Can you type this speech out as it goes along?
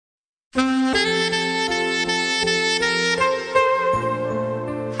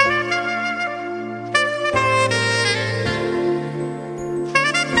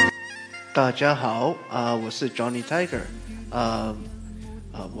大家好我是 Johnny Tiger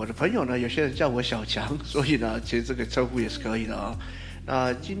我的朋友呢，有些人叫我小强，所以呢，其实这个称呼也是可以的啊。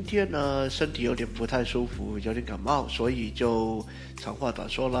那今天呢，身体有点不太舒服，有点感冒，所以就长话短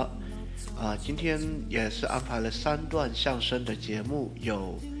说了今天也是安排了3段相声的节目，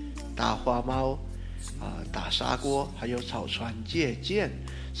有大花猫打砂锅，还有草船借箭。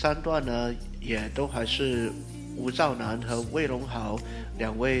3段呢，也都还是吴兆南和魏龙豪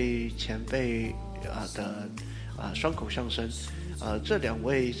2位前辈的双口相声。这2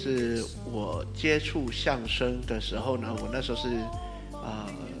位是我接触相声的时候呢，我那时候是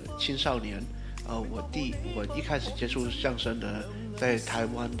青少年，我一开始接触相声的，在台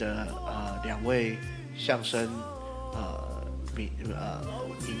湾的2位相声名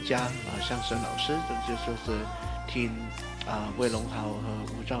家相声老师，就是听魏龙豪和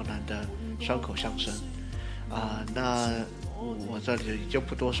吴兆南的双口相声那我这里就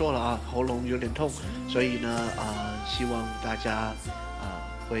不多说了喉咙有点痛，所以呢希望大家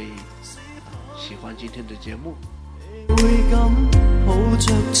会喜欢今天的节目。會咁抱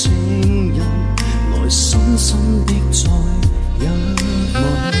着情人來深深的再一吻，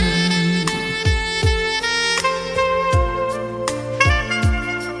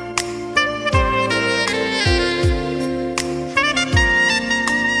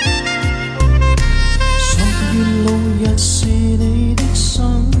索願路日是你的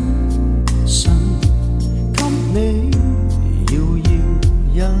生辰，給你遙遙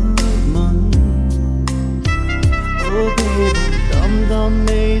一吻。淡淡味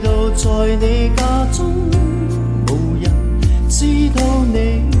道在你家中，無人知道你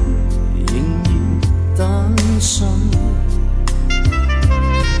仍然單身。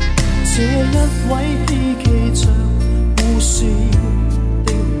這一位希冀着故事的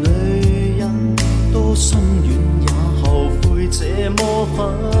女人，多心軟也後悔這麼狠。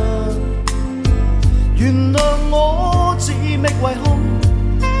原諒我自覓遺憾，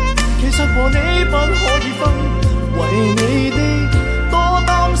其實和你不可以分。為你的多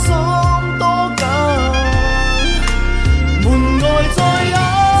擔心多緊，門外再一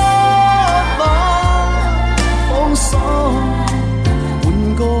晚放手，換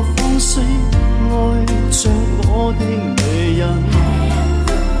個方式愛着我的女人，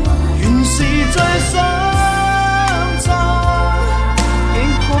原是最想在竟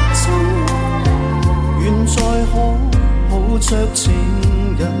哭親，願再可抱着情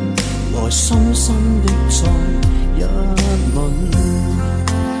人來深深的再一吻，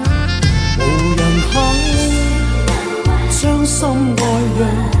無人肯將心愛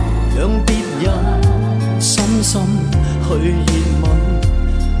讓別人深深去熱吻，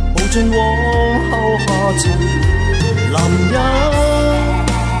無盡往後下沉。男人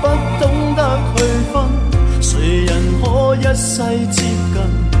不懂得區分，誰人可一世接近，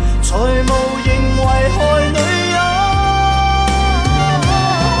才無形危害女人。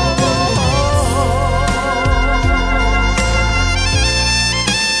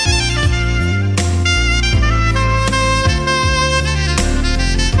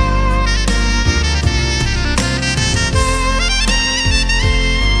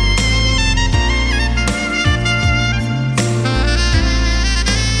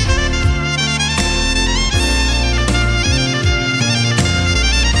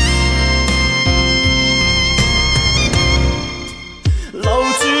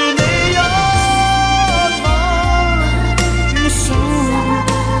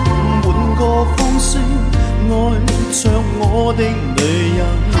着我的女人，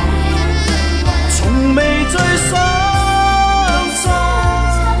從未最相真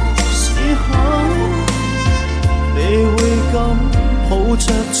時候，你會咁抱着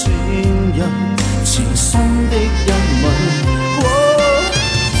情人前心的一吻。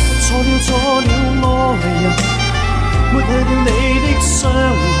錯了愛人，抹去了你的傷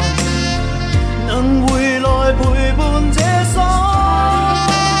痕，能回來陪伴這生。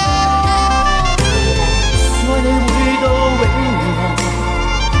愛你會到永恆，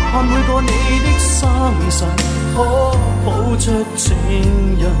盼每個你的生辰，可抱着情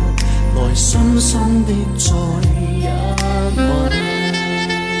人來深深的再一吻。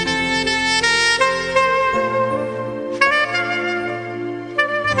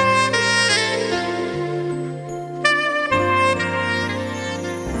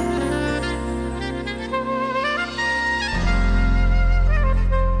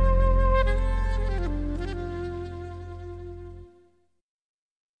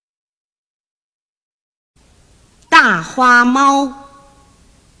大花猫，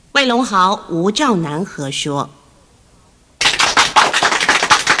魏龙豪、吴兆南合说。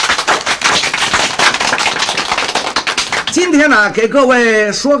今天呢，给各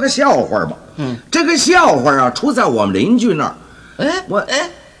位说个笑话吧。这个笑话啊，出在我们邻居那儿。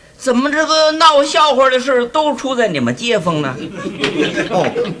怎么这个闹笑话的事都出在你们街坊呢？哦，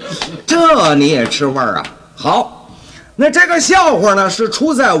这你也吃味儿啊？好，那这个笑话呢，是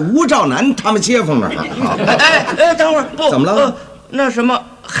出在吴兆南他们街坊那儿。等会儿，不，怎么了？那什么，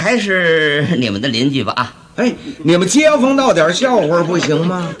还是你们的邻居吧啊？你们街坊闹点笑话不行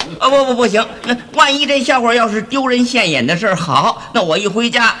吗？不行，那万一这笑话要是丢人现眼的事好，那我一回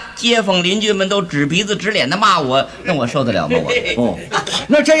家，街坊邻居们都指鼻子指脸的骂我，那我受得了吗？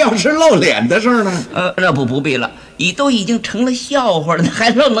那这要是露脸的事呢？那不必了，都已经成了笑话了，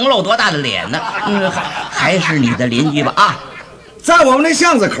还能露多大的脸呢？还是你的邻居吧啊！在我们那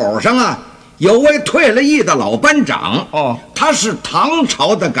巷子口上啊，有位退了役的老班长。他是唐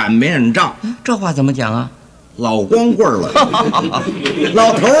朝的擀面杖。这话怎么讲啊？老光棍了。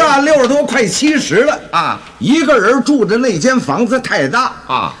老头啊，60多快70了啊，一个人住的那间房子太大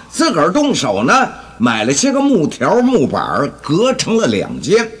啊，自个儿动手呢，买了些个木条木板，隔成了2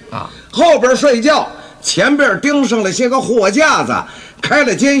间啊，后边睡觉，前边钉上了些个货架子，开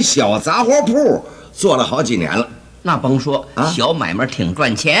了间小杂货铺，做了好几年了。那甭说，小买卖挺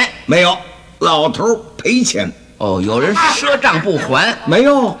赚钱。没有，老头赔钱。有人赊账不还？没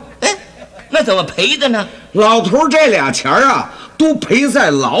有。那怎么赔的呢？老头这俩钱啊，都赔在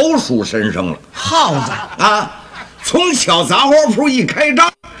老鼠身上了。耗子啊，从小杂货铺一开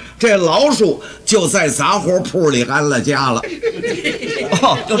张，这老鼠就在杂货铺里安了家了。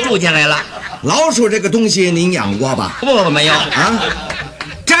就住进来了。老鼠这个东西您养过吧？不，没有啊。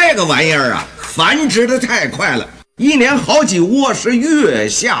这个玩意儿啊，繁殖的太快了。1年好几窝，是越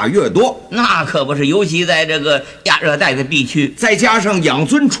下越多。那可不是，尤其在这个亚热带的地区，再加上养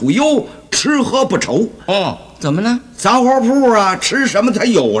尊处优，吃喝不愁。怎么呢？杂货铺啊，吃什么它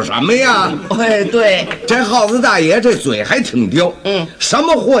有什么呀？对，这耗子大爷这嘴还挺刁。什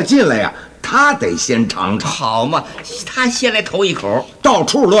么货进来呀，他得先尝尝。好嘛，他先来头一口，到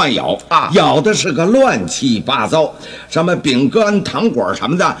处乱咬啊，咬的是个乱七八糟，什么饼干、糖果什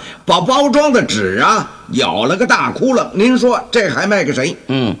么的，把包装的纸啊咬了个大窟窿。您说这还卖给谁？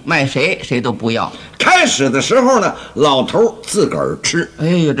卖谁都不要。开始的时候呢，老头自个儿吃。哎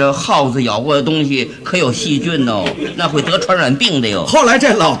呀，这耗子咬过的东西可有细菌哦，那会得传染病的哟。后来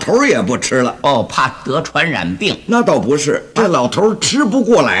这老头也不吃了。怕得传染病？那倒不是，这老头吃不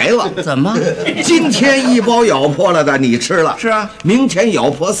过来了。怎么？今天1包咬破了的你吃了，是啊，明天咬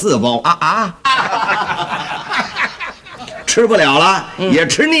破4包吃不了了，也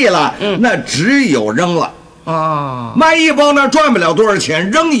吃腻了，那只有扔了。卖1包呢赚不了多少钱，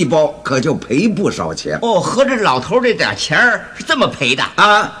扔1包可就赔不少钱。合着老头这点钱是这么赔的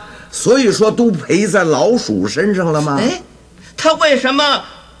啊？所以说都赔在老鼠身上了吗？他为什么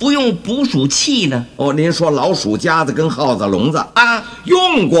不用捕鼠器呢？您说老鼠夹子跟耗子笼子啊？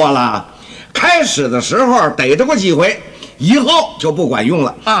用过了，开始的时候逮着过几回，以后就不管用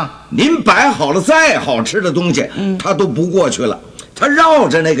了啊！您摆好了再好吃的东西，它都不过去了。他绕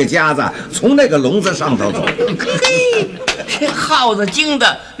着那个夹子，从那个笼子上头走。这耗子精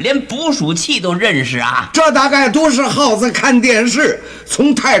的连捕鼠器都认识啊！这大概都是耗子看电视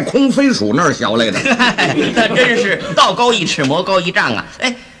从太空飞鼠那儿学来的。那真是道高1尺，魔高1丈啊！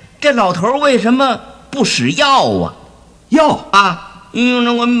这老头为什么不使药啊？药啊，用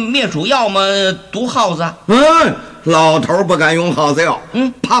那个灭鼠药吗？毒耗子？老头不敢用耗子药，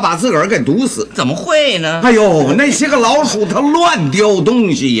怕把自个儿给毒死。怎么会呢？哎呦，那些个老鼠它乱叼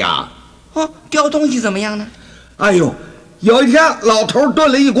东西呀！叼东西怎么样呢？哎呦，有一天老头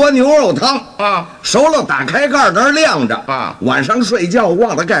炖了1锅牛肉汤啊，熟了打开盖那儿晾着啊。晚上睡觉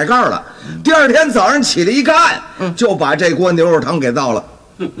忘了盖盖了，第二天早上起来一看，就把这锅牛肉汤给倒了。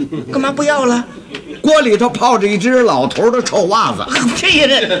干嘛不要了？锅里头泡着一只老头的臭袜子。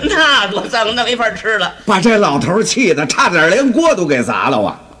那多脏，那没法吃了。把这老头气得差点连锅都给砸了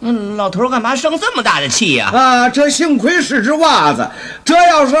啊！老头干嘛生这么大的气呀？这幸亏是只袜子，这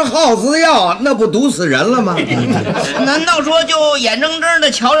要是耗子药，那不毒死人了吗？难道说就眼睁睁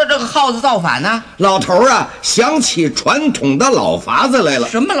的瞧着这个耗子造反呢？老头啊，想起传统的老法子来了。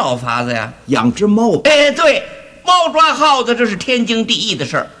什么老法子呀？养只猫。对。猫抓耗子，这是天经地义的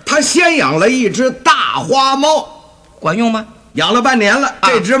事儿。他先养了一只大花猫，管用吗？养了半年了，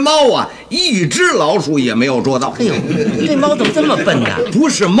这只猫啊，一只老鼠也没有捉到。哎呦，这猫怎么这么笨呢？不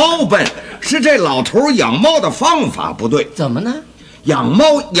是猫笨，是这老头养猫的方法不对。怎么呢？养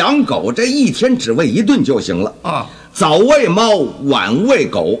猫养狗，这1天只喂1顿就行了啊。早喂猫，晚喂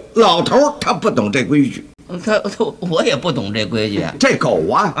狗。老头他不懂这规矩。我也不懂这规矩。这狗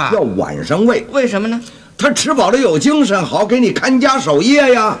啊要晚上喂，为什么呢？它吃饱了有精神，好给你看家守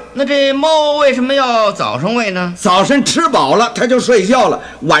夜呀。那这猫为什么要早上喂呢？早晨吃饱了它就睡觉了，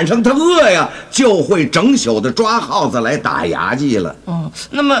晚上它饿呀，就会整宿的抓耗子来打牙祭了。哦，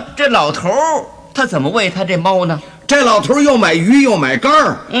那么这老头他怎么喂他这猫呢？这老头又买鱼又买肝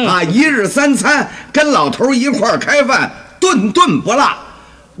儿，一日3餐跟老头一块儿开饭，顿顿不落。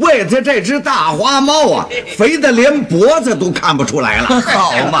喂它这只大花猫啊，肥得连脖子都看不出来了。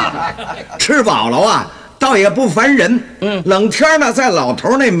好嘛，吃饱了啊，倒也不烦人。冷天呢，在老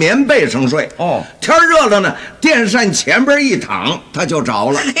头那棉被上睡。天热了呢，电扇前边一躺，他就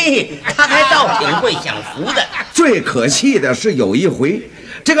着了。嘿，他还倒挺会享福的。最可气的是有一回，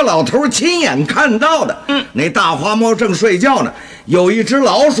这个老头亲眼看到的。那大花猫正睡觉呢，有一只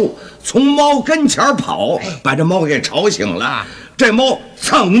老鼠从猫跟前跑，把这猫给吵醒了。这猫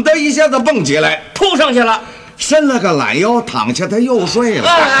噌的一下子蹦起来，扑上去了，伸了个懒腰，躺下，他又睡了。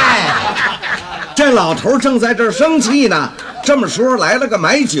这老头正在这儿生气呢，这么时候来了个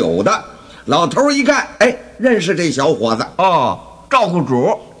买酒的。老头一看，哎，认识这小伙子。照顾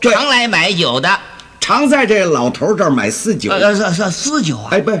主，常来买酒的，常在这老头这儿买私酒。私酒啊？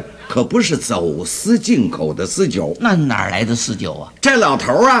哎，不，可不是走私进口的私酒。那哪来的私酒啊？这老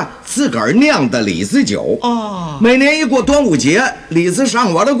头啊，自个儿酿的李子酒。每年一过端午节，李子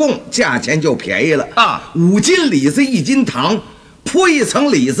上我的供，价钱就便宜了5斤李子1斤糖，铺一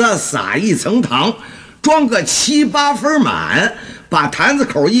层李子，撒一层糖，装个7、8分满，把坛子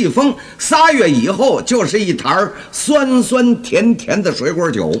口一封，3月以后就是一坛酸酸甜甜的水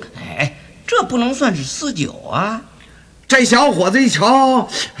果酒。哎，这不能算是私酒啊。这小伙子一瞧，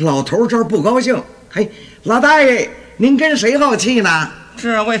老头这儿不高兴。嘿，老大爷，您跟谁怄气呢？是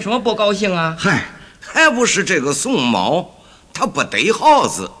啊，为什么不高兴啊？嗨，还不是这个宋毛，他不逮耗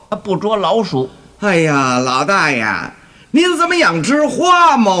子，他不捉老鼠。哎呀，老大爷，您怎么养只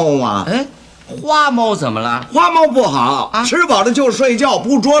花猫啊？哎，花猫怎么了？花猫不好吃饱了就睡觉，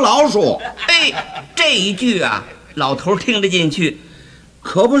不捉老鼠。哎，这一句啊，老头听得进去，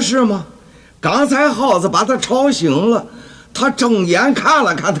可不是吗？刚才耗子把他吵醒了，他睁眼看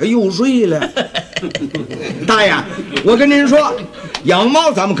了看，他又睡了。大爷，我跟您说，养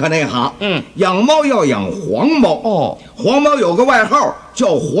猫咱们可内行。养猫要养黄猫。黄猫有个外号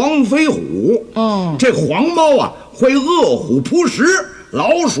叫黄飞虎。这黄猫啊会饿虎扑食，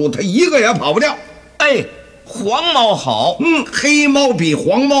老鼠它一个也跑不掉。哎，黄猫好。黑猫比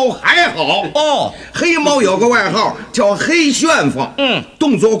黄猫还好。黑猫有个外号叫黑旋风。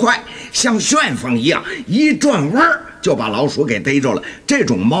动作快，像旋风一样，一转弯就把老鼠给逮着了。这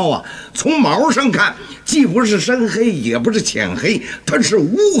种猫啊，从毛上看，既不是深黑，也不是浅黑，它是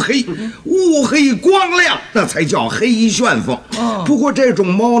乌黑，乌黑光亮，那才叫黑旋风。不过这种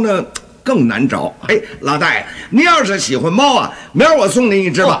猫呢，更难找。哎，老大爷，您要是喜欢猫啊，明儿我送您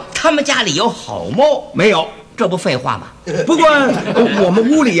一只吧。他们家里有好猫没有？这不废话吗？不过我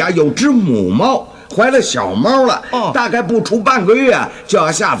们屋里啊有只母猫，怀了小猫了，大概不出半个月就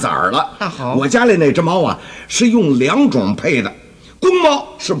要下崽儿了。那好，我家里那只猫啊是用2种配的，公猫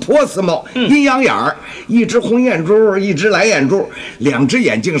是波斯猫，阴阳眼儿，一只红眼珠，一只蓝眼珠，2只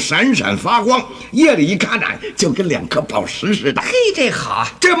眼睛闪闪发光，夜里一看呢，就跟2颗宝石似的。嘿，这好啊！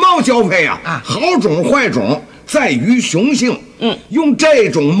这猫交配啊，好种坏种在于雄性。用这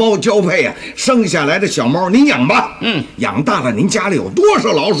种猫交配啊，生下来的小猫您养吧。养大了您家里有多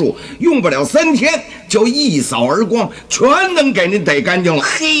少老鼠，用不了3天就一扫而光，全能给您逮干净了。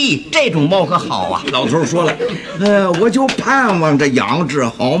嘿，这种猫可好啊！老头说了，我就盼望着养只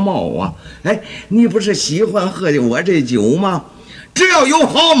好猫啊。哎，你不是喜欢喝我这酒吗？只要有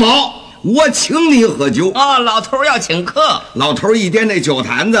好猫，我请你喝酒啊！老头要请客。老头一掂那酒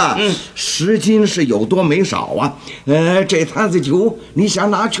坛子，10斤是有多没少啊。这坛子酒你想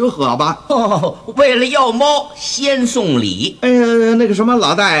拿去喝吧？为了要猫，先送礼。那个什么，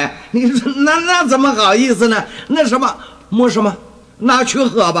老大爷，你说那怎么好意思呢？那什么，没什么，拿去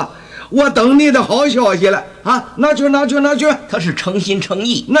喝吧。我等你的好消息了啊！拿去。他是诚心诚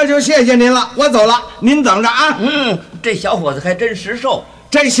意。那就谢谢您了，我走了，您等着啊。这小伙子还真实瘦。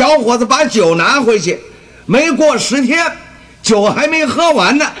这小伙子把酒拿回去，没过10天，酒还没喝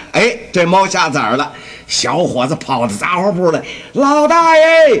完呢。哎，这猫下崽儿了。小伙子跑到杂货铺来，老大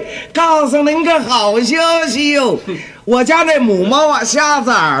爷，告诉您个好消息哟，我家那母猫啊下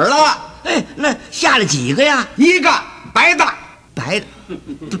崽儿了。哎，那下了几个呀？1个，白的。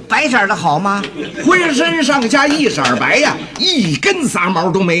白色的好吗？浑身上下一色白呀，一根杂毛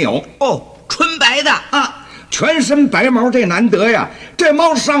都没有。纯白的啊。全身白毛，这难得呀！这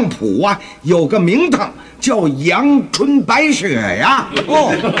猫上谱啊，有个名堂叫阳春白雪呀。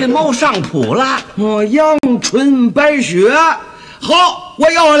这猫上谱了。阳春白雪，好，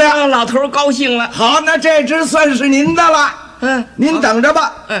我要了。老头高兴了。好，那这只算是您的了。您等着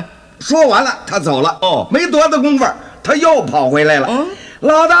吧。说完了，他走了。没多大功夫，他又跑回来了。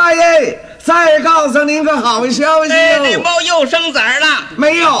老大爷，再告诉您个好消息。那猫又生崽儿了？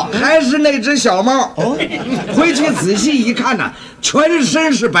没有，还是那只小猫。回去仔细一看呢，全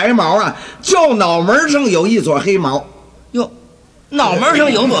身是白毛啊，就脑门上有一撮黑毛。哟，脑门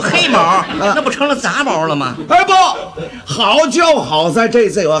上有朵黑毛，那不成了杂毛了吗？哎不，好就好在这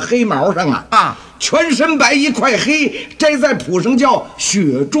个黑毛上啊，全身白一块黑，这在谱上叫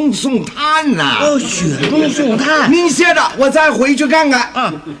雪中送炭呐。雪中送炭。您歇着，我再回去看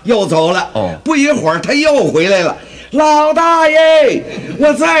看。又走了。不一会儿他又回来了。老大爷，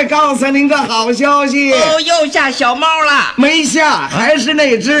我再告诉您个好消息。又下小猫了？没下，还是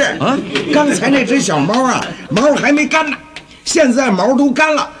那只。刚才那只小猫啊，毛还没干呢，现在毛都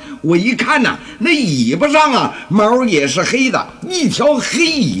干了。我一看呢，那尾巴上啊，毛也是黑的，一条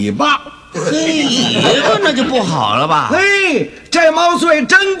黑尾巴。黑尾巴那就不好了吧？这猫最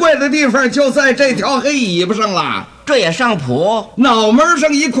珍贵的地方就在这条黑尾巴上了。这也上谱？脑门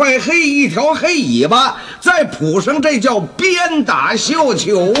上一块黑，一条黑尾巴，在谱上这叫鞭打绣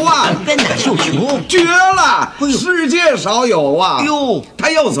球啊！鞭打绣球，绝了，世界少有啊！他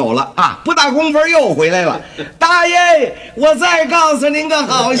又走了啊，不大功夫又回来了。大爷，我再告诉您个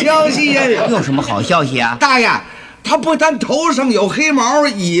好消息。有什么好消息啊？大爷，它不但头上有黑毛，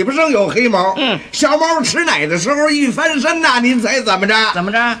尾巴上有黑毛。小猫吃奶的时候一翻身呐，您猜怎么着？怎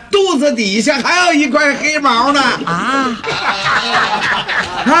么着？肚子底下还有一块黑毛呢。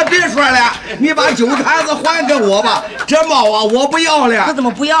别说了，你把酒坛子还给我吧。这猫啊，我不要了。他怎么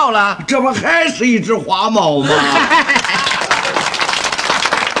不要了？这不还是一只花猫吗？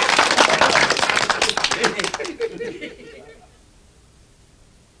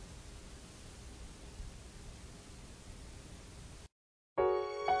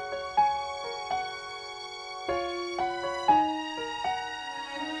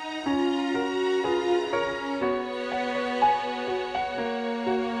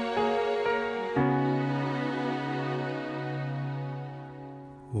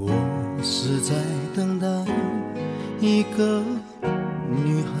是在等待一个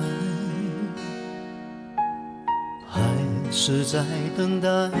女孩，还是在等待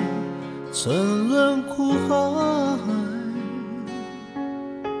沉沦苦海？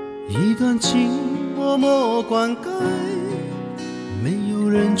一段情默默灌溉，没有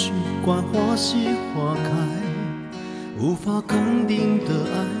人去管花谢花开，无法肯定的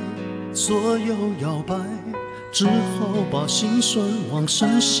爱左右摇摆，只好把心酸往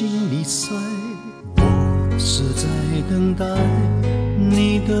深心里塞。我是在等待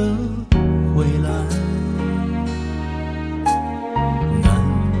你的回来，难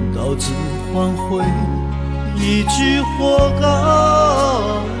道只换回一句活该？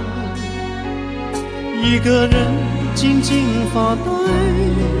一个人静静发呆，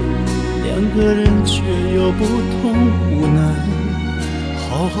两个人却有不同无奈。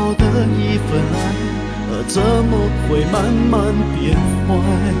好好的一份爱，怎么会慢慢变坏？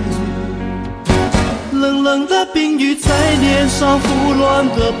冷冷的冰雨在脸上胡乱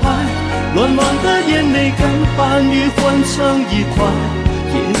的拍，乱乱的眼泪跟寒雨混成一块，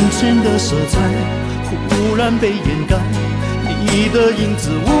眼前的色彩忽然被掩盖，你的影子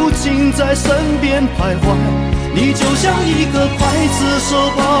无情在身边徘徊，你就像一个刽子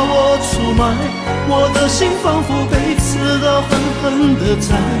手把我出卖，我的心仿佛被刺得狠狠的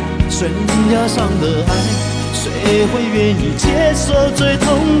宰，悬崖上的爱，谁会愿意接受最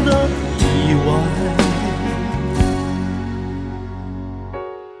痛的意外？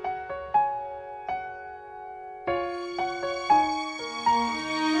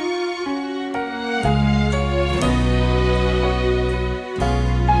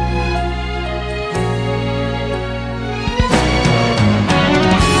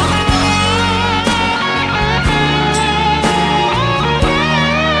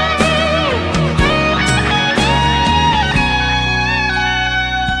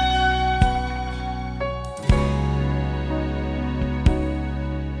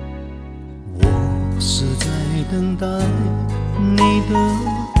等待你的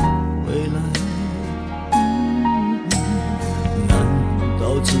回来，难道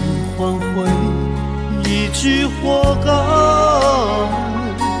只换回一句活该？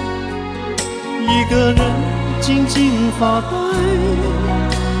一个人静静发呆，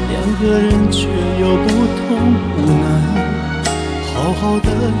两个人却有不同无奈。好好的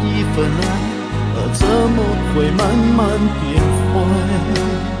一份爱，怎么会慢慢变坏？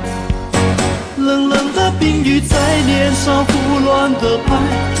冷冷的冰雨在脸上胡乱的拍，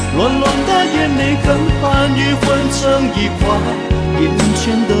乱乱的眼泪跟寒雨混成一块，眼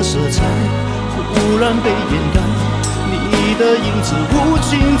前的色彩忽然被掩盖，你的影子无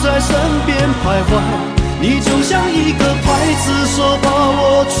情在身边徘徊，你就像一个刽子手把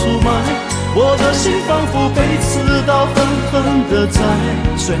我出卖，我的心仿佛被刺刀狠狠地宰，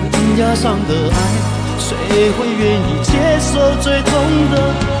悬崖上的爱，谁会愿意接受最痛的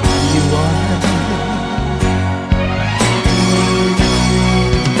意外？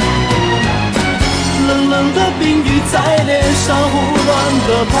冷冷的冰雨在脸上胡乱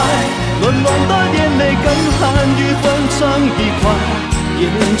的拍，乱乱的眼泪跟寒雨混成一块，眼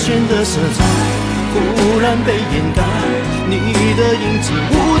前的色彩忽然被掩盖，你的影子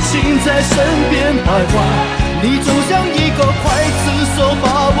无情在身边徘徊，你就像一个刽子手把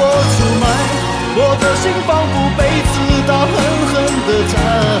我出卖，我的心仿佛被刺刀狠狠地宰，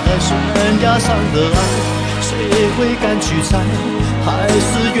悬崖上的爱，谁会敢去猜？还是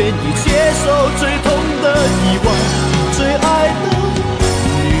愿意接受最痛的意外？最爱的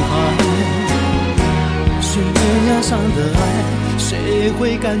女孩，悬崖上的爱，谁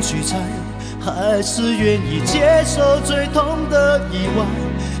会敢去猜？还是愿意接受最痛的意外？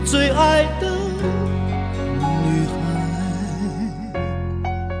最爱的女孩。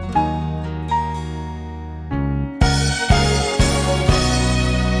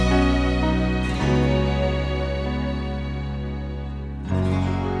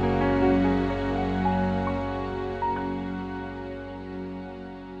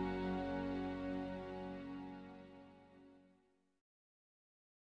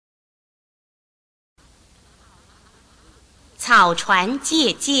草船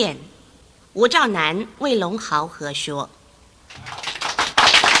借箭，吴兆南为龙豪和说。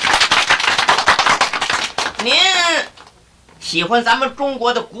您喜欢咱们中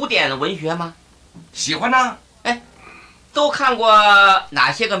国的古典文学吗？喜欢呢。哎，都看过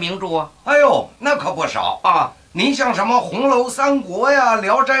哪些个名著啊？哎呦，那可不少啊！您像什么《红楼三国》呀，《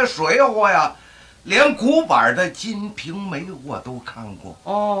聊斋水浒》呀，连古板的《金瓶梅》我都看过。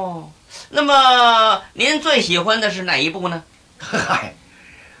哦，那么您最喜欢的是哪一部呢？嗨，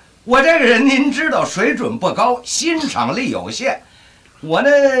我这个人您知道，水准不高，欣赏力有限。我呢，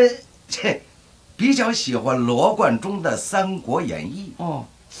比较喜欢罗贯中的《三国演义》。哦，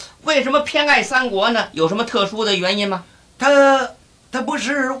为什么偏爱三国呢？有什么特殊的原因吗？它不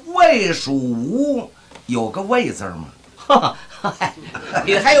是魏蜀吴有个魏字吗？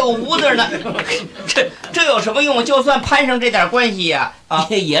里还有吴字呢，这有什么用？就算攀上这点关系呀，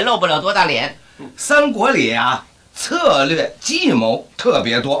也露不了多大脸。三国里啊，策略计谋特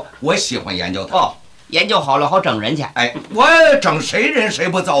别多，我喜欢研究它。哦，研究好了好整人去。哎，我整谁人谁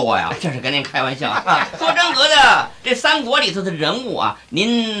不揍我呀？这是跟您开玩笑啊。说真格的，这三国里头的人物啊，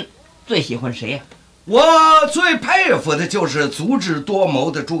您最喜欢谁呀？我最佩服的就是足智多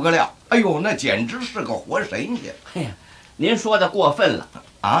谋的诸葛亮。哎呦，那简直是个活神仙。哎呀，您说的过分了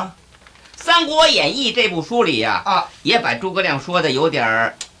啊！《三国演义》这部书里呀，也把诸葛亮说的有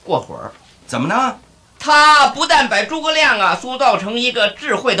点过火。怎么呢？他不但把诸葛亮啊塑造成一个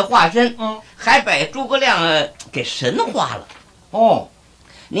智慧的化身，还把诸葛亮给神化了。哦，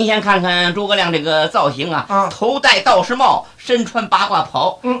您先看看诸葛亮这个造型啊，头戴道士帽，身穿八卦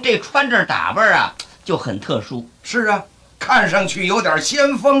袍，这穿着打扮啊就很特殊。是啊，看上去有点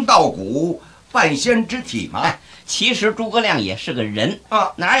仙风道骨、半仙之体嘛。哎，其实诸葛亮也是个人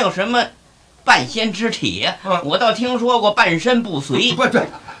啊，哪有什么半仙之体呀？我倒听说过半身不遂。不对，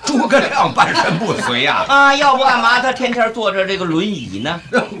诸葛亮半身不遂呀！要不干嘛他天天坐着这个轮椅呢？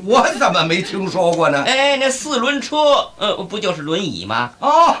我怎么没听说过呢？哎，那四轮车，不就是轮椅吗？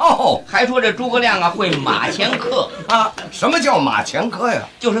哦，还说这诸葛亮啊会马前课啊？什么叫马前课呀？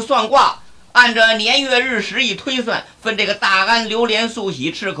就是算卦，按着年月日时一推算，分这个大安、榴莲、素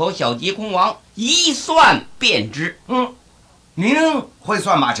喜、赤口、小吉、空亡，一算便知。您会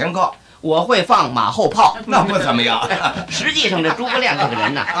算马前课？我会放马后炮，那不怎么样。实际上，这诸葛亮这个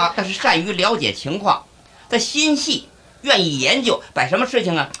人呢，他是善于了解情况，他心细，愿意研究，把什么事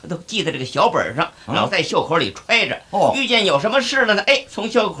情啊都记在这个小本上，老在袖口里揣着。遇见有什么事了呢？哎，从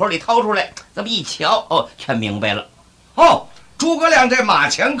袖口里掏出来，这么一瞧，全明白了。诸葛亮这马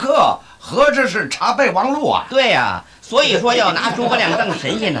前课，合着是查备忘录啊？对呀，所以说要拿诸葛亮当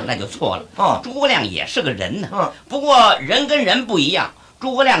神仙呢，那就错了。诸葛亮也是个人呢，不过人跟人不一样。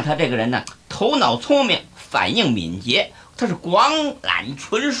诸葛亮他这个人呢，头脑聪明，反应敏捷，他是广览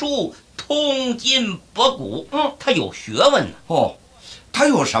群书，通今博古，他有学问呢。他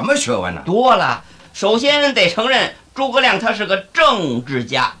有什么学问呢？多了。首先得承认，诸葛亮他是个政治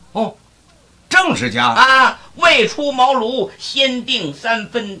家。政治家啊，未出茅庐先定三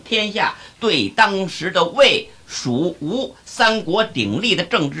分天下，对当时的魏、蜀、吴三国鼎立的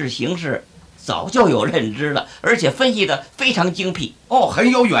政治形势早就有认知了，而且分析的非常精辟。哦，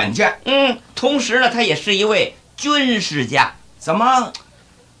很有远见。同时呢，他也是一位军事家。怎么？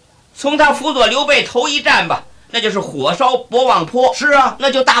从他辅佐刘备头一战吧，那就是火烧博望坡。是啊，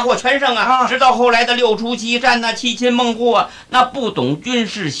那就大获全胜啊！直到后来的六出奇战呐、七擒孟获啊，那不懂军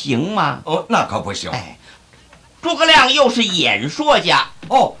事行吗？哦，那可不行。哎，诸葛亮又是演说家。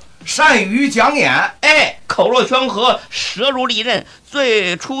哦，善于讲演。哎，口若悬河，舌如利刃。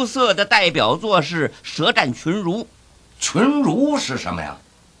最出色的代表作是《舌战群儒》。群儒是什么呀？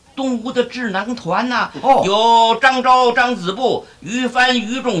东吴的智囊团呐、有张昭、张子布、于帆、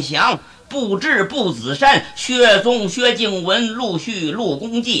于仲祥、步智、步子山、薛宗、薛敬文、陆续、陆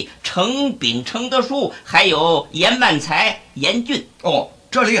公济、程秉、程德书，还有严曼才、严俊。哦，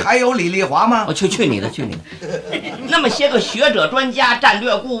这里还有李丽华吗？去你的！那么些个学者、专家、战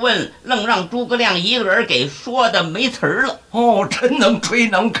略顾问，愣让诸葛亮一个人给说的没词儿了。哦，真能吹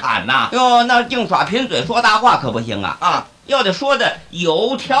能侃呐！哟，那净耍贫嘴说大话可不行啊！要得说的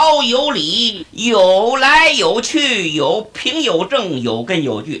有条有理，有来有去，有凭有证，有根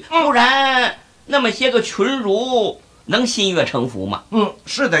有据，不然那么些个群儒能心悦诚服吗？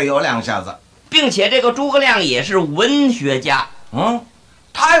是得有两下子。并且这个诸葛亮也是文学家。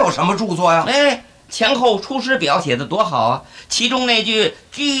他有什么著作呀？哎，前后《出师表》写的多好啊！其中那句“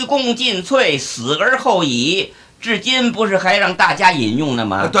鞠躬尽瘁，死而后已”，至今不是还让大家引用了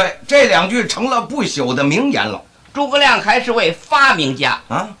吗？对，这两句成了不朽的名言了。诸葛亮还是位发明家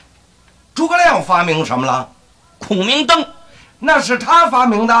啊！诸葛亮发明什么了？孔明灯。那是他发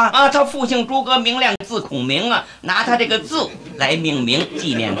明的啊！他父姓诸葛，名亮，字孔明啊，拿他这个字来命名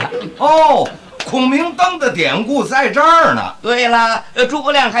纪念他。哦，孔明灯的典故在这儿呢。对了，诸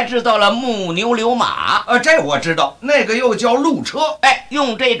葛亮还制造了木牛流马。这我知道，那个又叫路车。哎，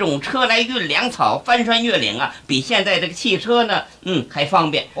用这种车来运粮草、翻山越岭啊，比现在这个汽车呢，还方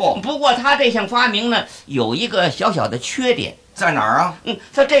便。不过他这项发明呢，有一个小小的缺点。在哪儿啊？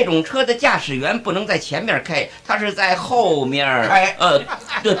他这种车的驾驶员不能在前面开，他是在后面开，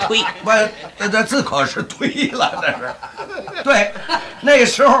推。这自可是推了，这是。对，那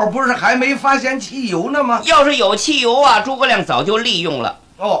时候不是还没发现汽油呢吗？要是有汽油啊，诸葛亮早就利用了。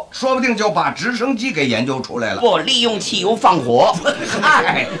说不定就把直升机给研究出来了。不，利用汽油放火。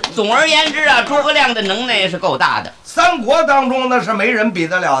嗨，总而言之啊，诸葛亮的能耐是够大的。三国当中那是没人比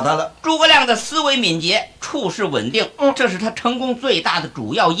得了他了。诸葛亮的思维敏捷，处事稳定，这是他成功最大的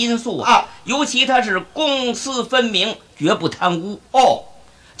主要因素啊。尤其他是公私分明，绝不贪污。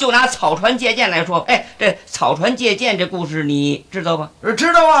就拿草船借箭来说，这草船借箭这故事你知道吧？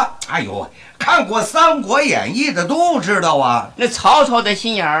知道啊。哎呦，看过《三国演义》的都知道啊。那曹操的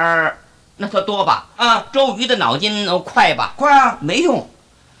心眼儿，那他多吧？周瑜的脑筋快吧？快啊，没用，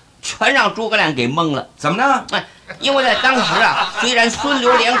全让诸葛亮给蒙了。怎么呢？因为在当时啊，虽然孙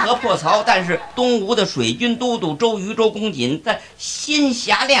刘联合破曹，但是东吴的水军都督周瑜、周公瑾在心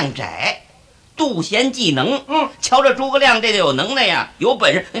狭量窄。妒贤嫉能，瞧着诸葛亮这个有能耐呀，有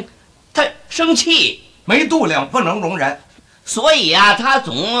本事，他生气，没度量，不能容忍，所以啊，他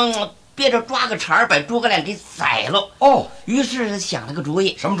总憋着抓个茬儿把诸葛亮给宰了。于是想了个主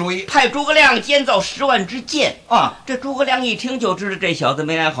意。什么主意？派诸葛亮监造10万支箭啊！这诸葛亮一听就知道这小子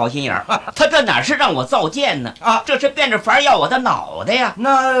没安好心眼儿，他这哪是让我造箭呢？这是变着法儿要我的脑袋呀！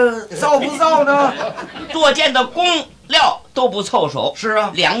那造不造呢？做箭的工料都不凑手。是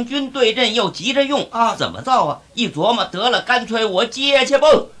啊，两军对阵又急着用怎么造啊？一琢磨，得了，干脆我借去吧。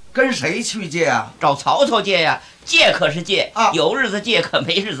跟谁去借啊？找曹操借呀。借可是借有日子借，可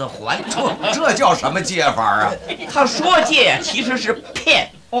没日子还。这叫什么借法啊？他说借呀，其实是骗。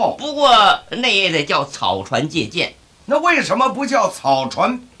不过那也得叫草船借箭。那为什么不叫草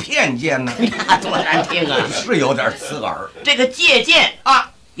船骗箭呢？那多难听啊！是有点刺耳。这个借箭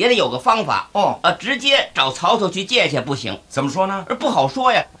也得有个方法。直接找曹操去借去不行。怎么说呢？不好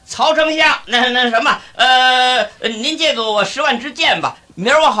说呀。曹丞相，那什么，您借给我10万支箭吧，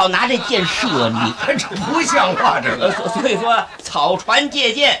明儿我好拿这箭射你。这不像话，这个。所以说草船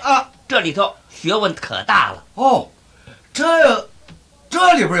借箭这里头学问可大了。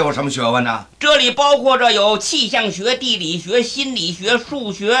这里边有什么学问呢？这里包括着有气象学、地理学、心理学、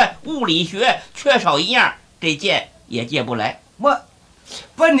数学、物理学，缺少一样，这箭也借不来。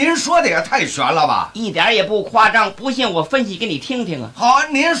不，您说的也太悬了吧？一点也不夸张，不信我分析给你听听啊。好，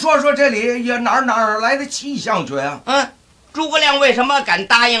您说说这里也哪儿来的气象学啊？诸葛亮为什么敢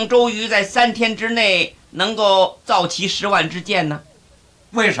答应周瑜在3天之内能够造齐10万支箭呢？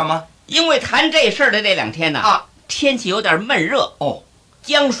为什么？因为谈这事儿的那2天呢天气有点闷热。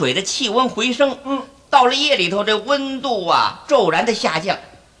江水的气温回升，到了夜里头，这温度啊骤然的下降，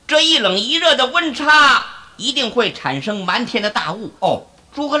这一冷一热的温差一定会产生漫天的大雾。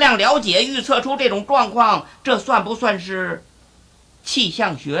诸葛亮了解预测出这种状况，这算不算是气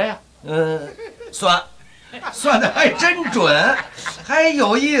象学呀？算的还真准，还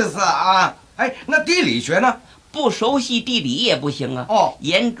有意思啊！哎，那地理学呢？不熟悉地理也不行啊。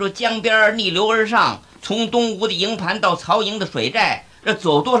沿着江边逆流而上，从东吴的营盘到曹营的水寨，这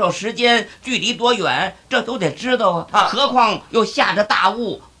走多少时间，距离多远，这都得知道啊。何况又下着大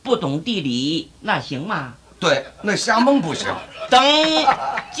雾，不懂地理那行吗？对，那瞎蒙不行。等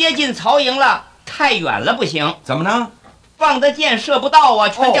接近曹营了，太远了不行。怎么呢？放的箭射不到啊，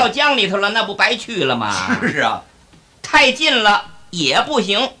全掉江里头了，那不白去了吗？是啊。太近了也不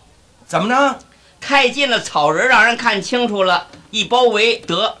行。怎么呢？太近了，草人让人看清楚了，一包围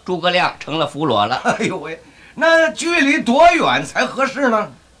得诸葛亮成了俘虏了。哎呦喂，那距离多远才合适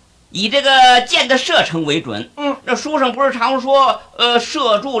呢？以这个箭的射程为准。这书上不是常说，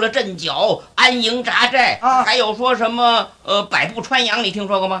射住了阵脚，安营扎寨啊，还有说什么百步穿杨，你听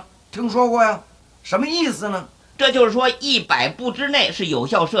说过吗？听说过呀。什么意思呢？这就是说100步之内是有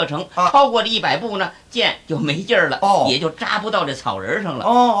效射程，超过了100步呢，箭就没劲儿了，也就扎不到这草人上了。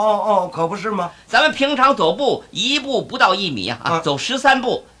可不是吗？咱们平常走步1步不到1米啊，走13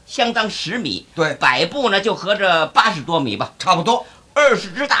步相当10米，对，100步呢就合着80多米吧，差不多。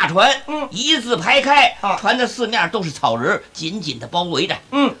20只大船，一字排开，船的四面都是草人，紧紧的包围着。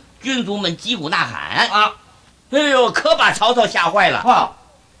军卒们击鼓呐喊啊，哎呦，可把曹操吓坏了。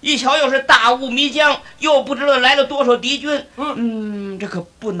一瞧又是大雾迷江，又不知道来了多少敌军。这可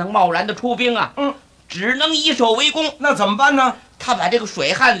不能贸然的出兵啊。只能以守为攻。那怎么办呢？他把这个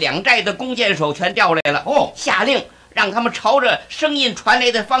水旱两寨的弓箭手全调来了。下令让他们朝着声音传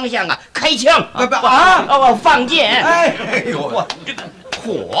来的方向啊开枪放箭。哎呦，这个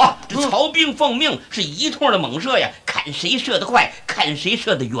火，这曹兵奉命是一通的猛射呀，看谁射得快，看谁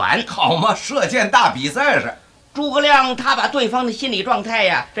射得远。好嘛，射箭大比赛是。诸葛亮他把对方的心理状态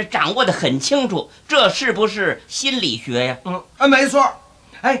呀，这掌握得很清楚，这是不是心理学呀？没错。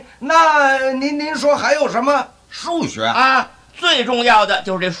哎，那您说还有什么数学啊？最重要的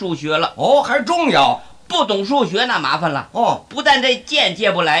就是这数学了。还重要？不懂数学那麻烦了。不但这箭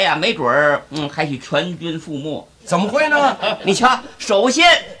借不来呀，没准儿还许全军覆没。怎么会呢？你瞧，首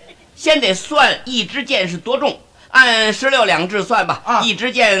先得算一支箭是多重，按16两制算吧。一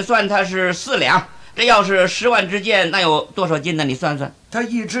支箭算它是4两。这要是10万支箭，那有多少斤呢？你算算。它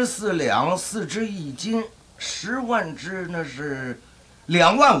1支4两，4支1斤，10万支那是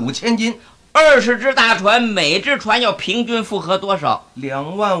25000斤。20只大船，每只船要平均负荷多少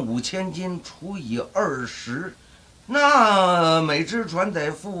？25000斤除以20，那每只船得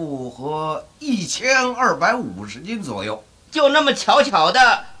负荷1250斤左右。就那么巧巧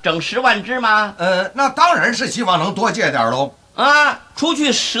的整10万只吗？那当然是希望能多借点喽。除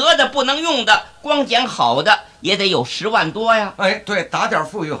去折的不能用的，光捡好的也得有10万多呀。对，打点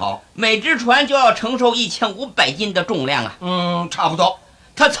富裕好。每只船就要承受1500斤的重量啊。差不多。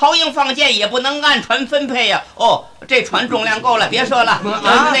他曹营放箭也不能按船分配呀。这船重量够了，别射了。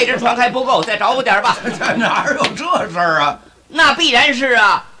那只船还不够，再找补点吧。这哪有这事儿啊？那必然是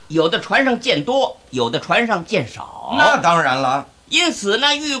啊，有的船上箭多，有的船上箭少。那当然了。因此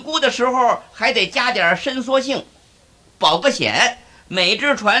呢，预估的时候还得加点伸缩性，保个险。每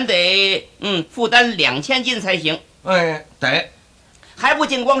只船得负担2000斤才行。得。还不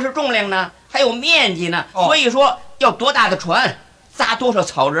仅光是重量呢，还有面积呢。所以说要多大的船，扎多少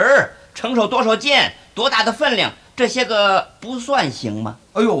草人，承受多少箭，多大的分量，这些个不算行吗？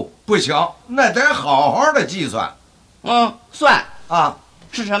哎呦，不行，那得好好的计算。算啊，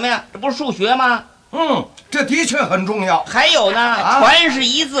是什么呀？这不是数学吗？这的确很重要。还有呢，船是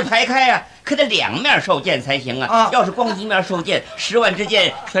一字排开啊，可得2面受箭才行啊。要是光一面受箭，10万支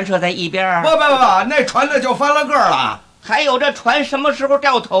箭全射在一边。不，那船那就翻了个了。还有这船什么时候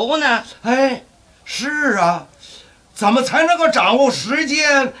掉头呢？是啊，怎么才能够掌握时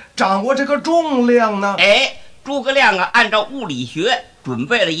间，掌握这个重量呢？诸葛亮啊，按照物理学准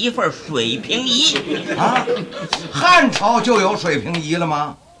备了一份水平仪。汉朝就有水平仪了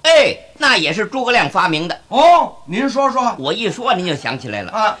吗？那也是诸葛亮发明的。您说说。我一说您就想起来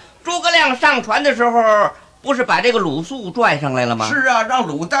了。诸葛亮上船的时候，不是把这个鲁肃拽上来了吗？是啊，让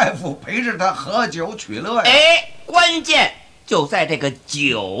鲁大夫陪着他喝酒取乐呀。关键就在这个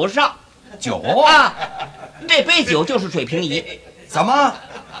酒上。酒这杯酒就是水平仪。怎么？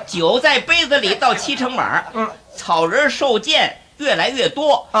酒在杯子里到7成满，草人受箭越来越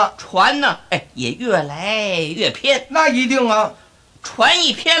多，船呢，也越来越偏。那一定啊。船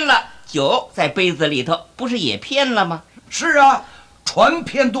一偏了，酒在杯子里头不是也偏了吗？是啊，船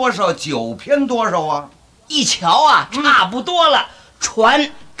偏多少，酒偏多少啊？一瞧啊，差不多了，船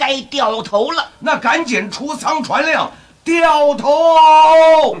该掉头了。那赶紧出舱传令，掉头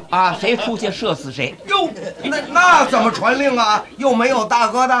啊！谁出去射死谁？哟，那怎么传令啊？又没有大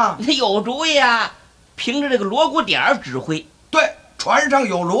哥的。有主意啊！凭着这个锣鼓点指挥。对，船上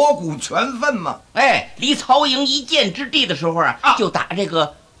有锣鼓全分嘛。哎，离曹营一箭之地的时候啊，就打这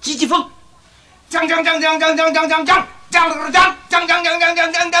个急急风。将将将将将将将将将将将将将将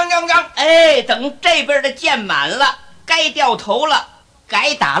将将将将将。哎，等这边的箭满了，该掉头了。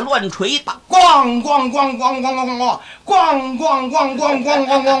改打乱锤吧，咣咣咣咣咣咣咣咣咣咣咣咣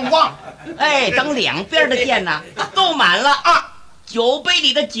咣咣咣！哎，等两边的箭呢都满了啊，酒杯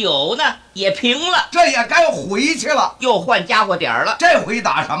里的酒呢也平了，这也该回去了，又换家伙点了。这回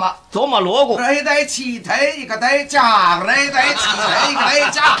打什么？琢磨锣鼓。来得起抬一个抬架，来得起抬一个抬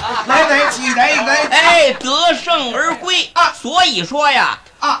架，来得起抬一个抬架。哎，得胜而归啊！所以说呀，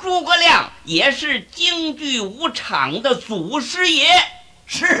诸葛亮也是京剧舞场的祖师爷。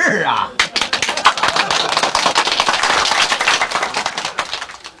是啊，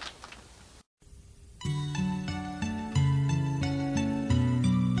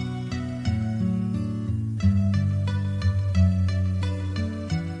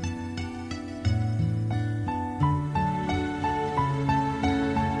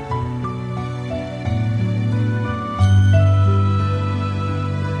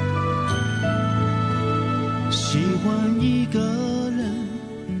喜欢一个人，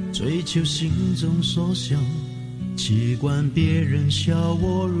追求心中所想，习惯别人笑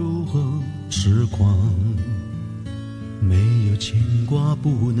我如何痴狂。没有牵挂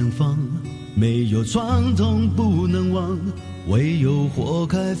不能放，没有创痛不能忘，唯有火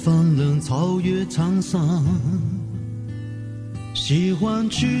开放冷，超越沧桑。喜欢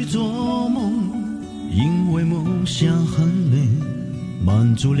去做梦，因为梦想很美，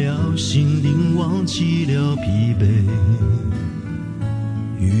满足了心灵，忘记了疲惫。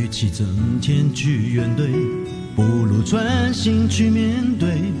与其整天去怨怼，不如专心去面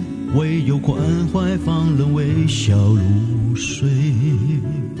对，唯有关怀放任，微笑入睡。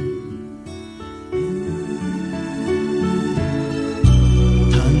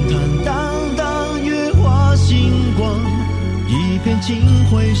坦坦荡荡月华星光，一片清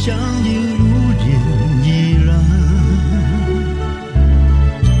辉相映如烟依然。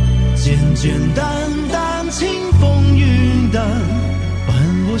简简单单清风云淡，伴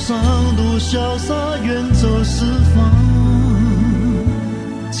我上路潇洒远走四方。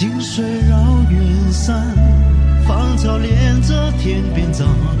近水绕远山，芳草连着天边长，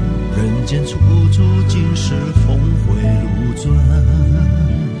人间处处尽是峰回路转。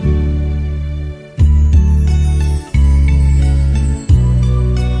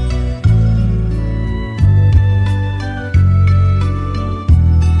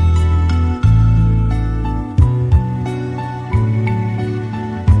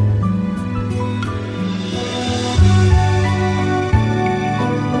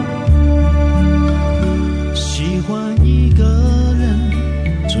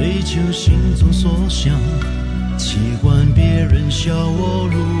心中所想，习惯别人笑我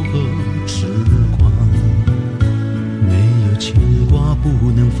如何痴狂。没有牵挂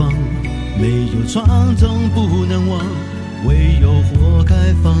不能放，没有创痛不能忘，唯有火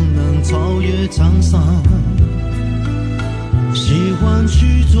开放能超越沧桑。喜欢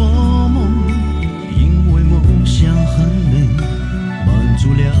去做梦，因为梦想很美，满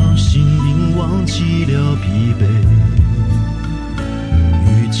足了心灵，忘记了疲惫。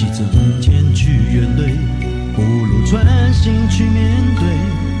与其整天去怨怼，不如专心去面对，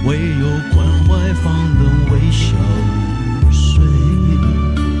唯有关怀放任，微笑入睡。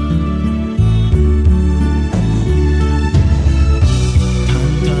坦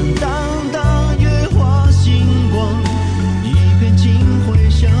坦荡荡月华星光，一片清辉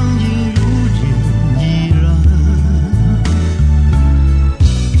相映如烟依然。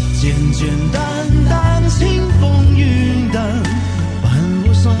简简单单清风云淡，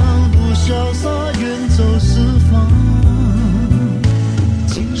上路潇洒远走四方。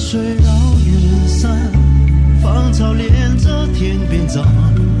近水绕远山，芳草连着天边长，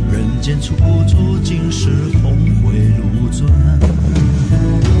人间处处尽是峰回路转。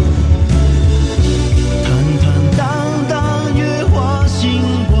坦坦荡荡月华星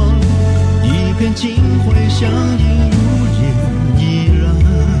光，一片清辉相映如烟依然。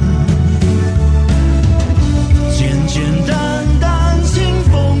简简单单清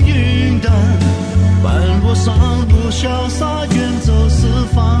风云淡，伴我上路潇洒远走四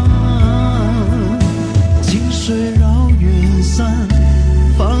方。近水绕远山，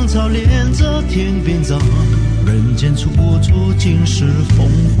芳草连着天边长，人间处处处尽是峰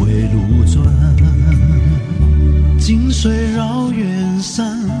回路转。近水绕远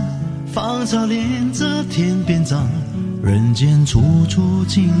山，芳草连着天边长。人间处处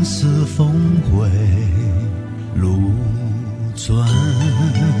尽是峰回路转。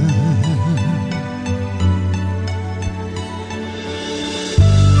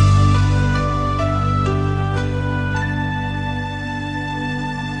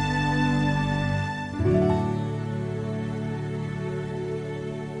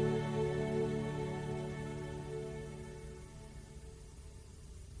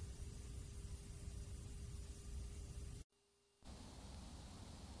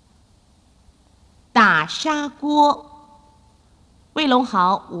大砂锅，魏龙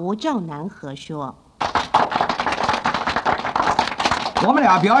豪、吴兆南合说。我们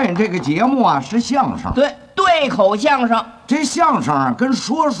俩表演这个节目啊，是相声。对，对口相声。这相声啊，跟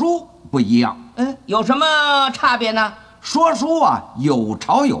说书不一样。有什么差别呢？说书啊，有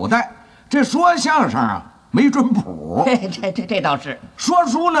朝有代；这说相声啊，没准谱。这倒是。说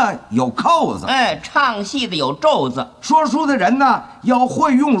书呢有扣子，唱戏的有咒子。说书的人呢要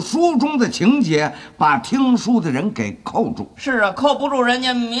会用书中的情节把听书的人给扣住。是啊，扣不住人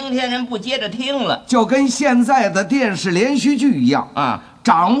家，明天人不接着听了。就跟现在的电视连续剧一样啊，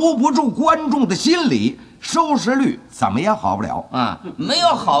掌握不住观众的心理，收视率怎么也好不了啊。没有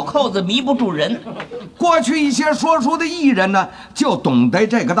好扣子迷不住人。过去一些说书的艺人呢，就懂得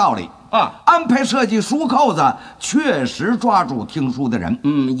这个道理啊，安排设计书扣子，确实抓住听书的人，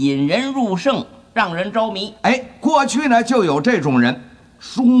引人入胜，让人着迷。过去呢就有这种人，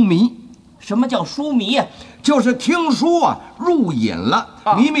书迷。什么叫书迷啊？就是听书啊入瘾了，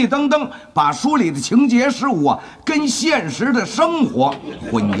迷迷瞪瞪，把书里的情节事物啊跟现实的生活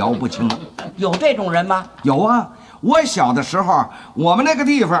混淆不清。有这种人吗？有啊，我小的时候，我们那个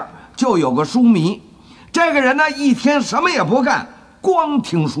地方就有个书迷，这个人呢一天什么也不干，光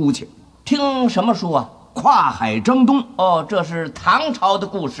听书去。听什么书啊？跨海征东。这是唐朝的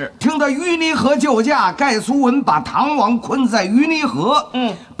故事。听到淤泥河救驾，盖苏文把唐王困在淤泥河，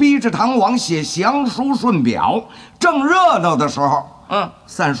逼着唐王写降书顺表。正热闹的时候，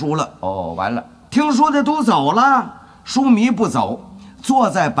散书了。完了。听书的都走了，书迷不走，坐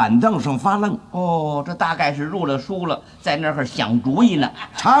在板凳上发愣。这大概是入了书了，在那儿想主意呢。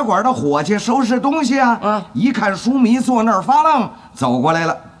茶馆的伙计收拾东西啊，一看书迷坐那儿发愣，走过来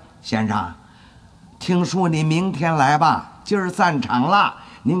了。先生，听说您明天来吧，今儿散场了，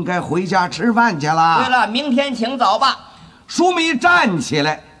您该回家吃饭去了。对了，明天请早吧。书迷站起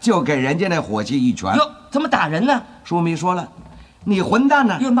来就给人家那伙计一拳。哟，怎么打人呢？书迷说了：“你混蛋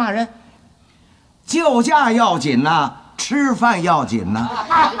呢！”又骂人。救驾要紧呐，吃饭要紧呐。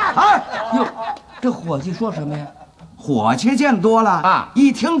哟，这伙计说什么呀？伙计见多了啊，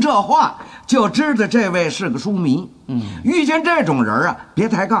一听这话就知道这位是个书迷。遇见这种人啊，别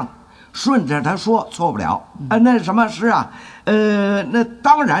抬杠，顺着他说错不了。那什么是啊？那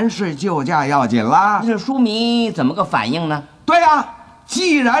当然是救驾要紧啦。这书迷怎么个反应呢？对呀，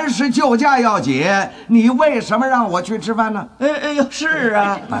既然是救驾要紧，你为什么让我去吃饭呢？是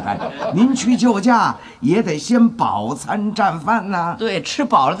啊，您去救驾也得先饱餐战饭呐。对，吃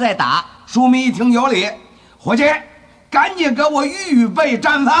饱了再打。书迷一听有理，伙计，赶紧给我预备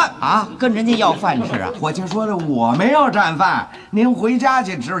战饭啊！跟人家要饭吃啊？伙计说的，我没有战饭，您回家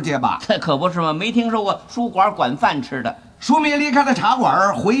去吃去吧。这可不是吗？没听说过书馆管饭吃的。书迷离开了茶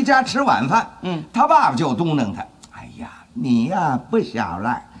馆，回家吃晚饭。他爸爸就嘟囔他：“哎呀，你呀不小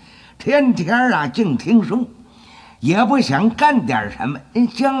了，天天啊净听书，也不想干点什么，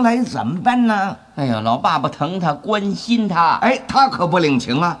将来怎么办呢？”哎呀，老爸爸疼他，关心他。他可不领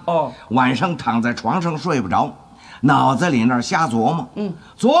情啊。晚上躺在床上睡不着，脑子里那瞎琢磨，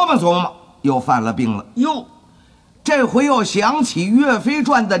琢磨琢磨，又犯了病了。哟，这回又想起岳飞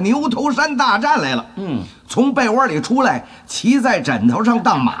传的牛头山大战来了。从被窝里出来，骑在枕头上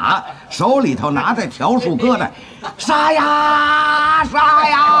当马，手里头拿着条树疙瘩，杀呀杀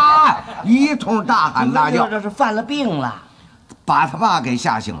呀，一通大喊大叫。这是犯了病了，把他爸给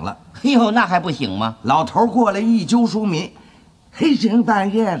吓醒了。哟，那还不行吗？老头过来一揪书迷：“黑更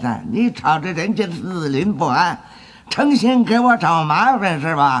半夜的，你吵着人家四邻不安，诚心给我找麻烦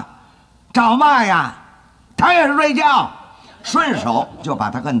是吧？找嘛呀？他也睡觉。”顺手就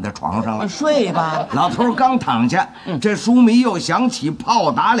把他摁在床上了。睡吧。老头刚躺下，这书迷又想起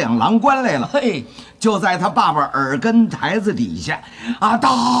炮打两郎官来了。就在他爸爸耳根台子底下，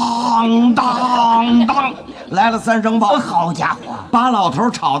当当当，来了3声炮。好家伙，把老头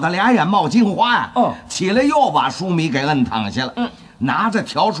吵得俩眼冒金花呀！起来又把书迷给摁躺下了。拿着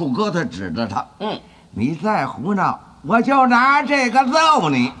条树疙瘩指着他：“你再胡闹，我就拿这个揍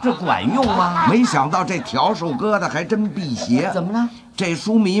你，这管用吗？没想到这笤帚疙瘩还真辟邪。怎么了？这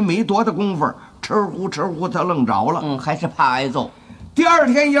书迷没多大功夫，吃呼他愣着了。还是怕挨揍。第二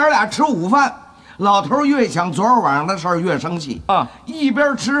天爷儿俩吃午饭，老头越想昨儿晚上的事儿越生气啊，一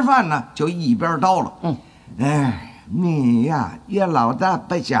边吃饭呢就一边叨唠。你呀也老大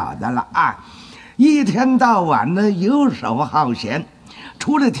不晓得了啊，一天到晚的游手好闲，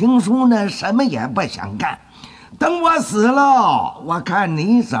除了听书呢什么也不想干。等我死了，我看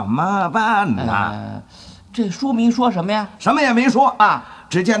你怎么办呢？这书迷说什么呀？什么也没说啊。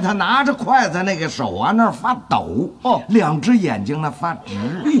只见他拿着筷子，那个手啊那儿发抖，两只眼睛呢发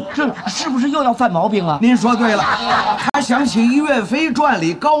直。这是不是又要犯毛病啊？您说对了，他想起《岳飞传》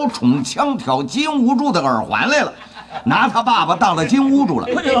里高宠枪挑金兀术的耳环来了，拿他爸爸当了金兀术了。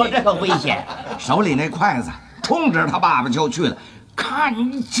哎呦，这个危险！手里那筷子冲着他爸爸就去了，看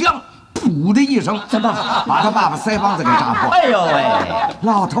一枪，噗的一声，怎么把他爸爸腮帮子给扎破？哎呦喂！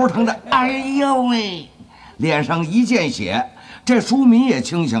老头疼着，哎呦喂，脸上一见血。这书迷也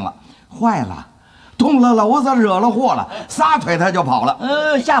清醒了，坏了，动了娄子，惹了祸了，撒腿他就跑了。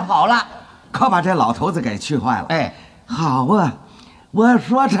吓跑了，可把这老头子给气坏了。哎，好啊，我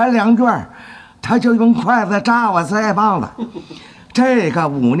说他两句，他就用筷子扎我腮帮子。这个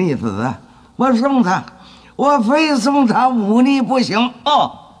忤逆子啊，我送他，我非送他忤逆不行。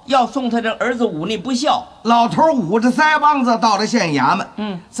要送他这儿子忤逆不孝。老头捂着腮帮子到了县衙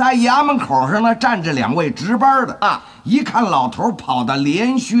门，在衙门口上呢站着两位值班的啊。一看老头跑得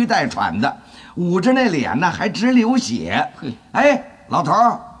连吁带喘的，捂着那脸呢还直流血。哎，老头，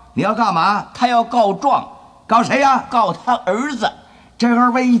你要干嘛？他要告状。告谁呀？告他儿子。这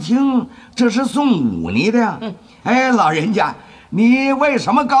二位一听，这是送忤逆的呀。哎，老人家，你为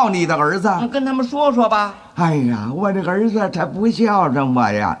什么告你的儿子？跟他们说说吧。哎呀，我这个儿子他不孝顺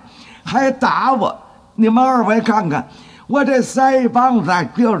我呀，还打我。你们二位看看，我这腮帮子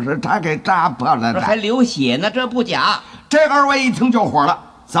就是他给扎破了的，还流血呢，这不假。这二位一听就火了，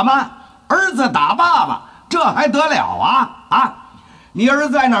怎么儿子打爸爸，这还得了啊？你儿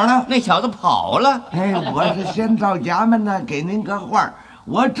子在哪儿呢？那小子跑了。哎，我是先到衙门呢，给您个话，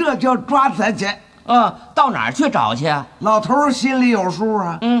我这就抓他去。到哪儿去找去啊？老头心里有数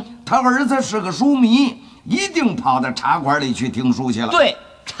啊。他儿子是个书迷，一定跑到茶馆里去听书去了。对，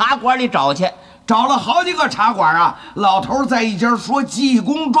茶馆里找去。找了好几个茶馆啊，老头在一家说《济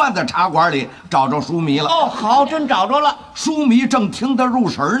公传》的茶馆里找着书迷了。好，真找着了。书迷正听得入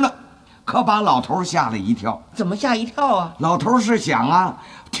神呢，可把老头吓了一跳。怎么吓一跳啊？老头是想啊，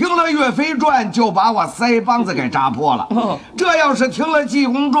听了《岳飞传》就把我腮帮子给扎破了。这要是听了《济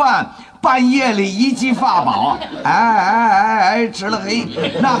公传》，半夜里一记法宝，吃了黑，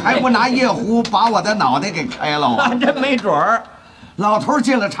那还不拿夜壶把我的脑袋给开了啊？真没准儿。老头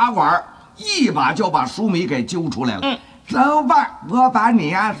进了茶馆，一把就把书迷给揪出来了。走吧，我把你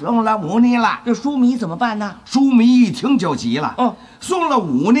呀送了忤逆了。这书迷怎么办呢？书迷一听就急了。送了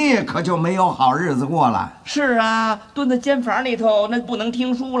忤逆可就没有好日子过了。是啊，蹲在监房里头，那不能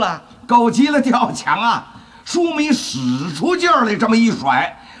听书了。狗急了跳墙啊！书迷使出劲儿来，这么一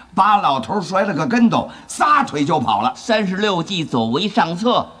甩，把老头摔了个跟头，撒腿就跑了。36计走为上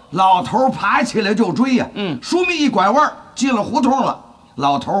策。老头爬起来就追呀。书迷一拐弯进了胡同了。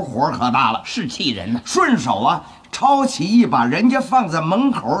老头火可大了，是气人呢。顺手啊抄起一把人家放在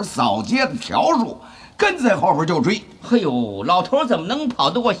门口扫街的笤帚，跟在后边就追。嘿呦，老头怎么能跑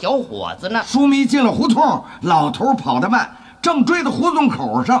得过小伙子呢？书迷进了胡同，老头跑得慢，正追到胡同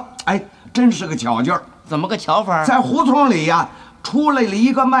口上。哎，真是个巧劲儿。怎么个巧法？在胡同里呀，出来了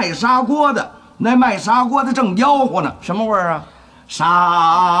一个卖砂锅的。那卖砂锅的正吆喝呢。什么味儿啊？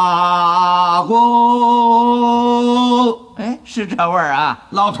砂锅。哎，是这味儿啊。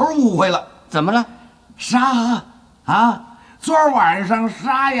老头误会了。怎么了？杀啊！昨儿晚上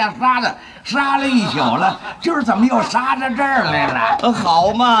杀呀杀的，杀了一宿了，今儿怎么又杀到这儿来了？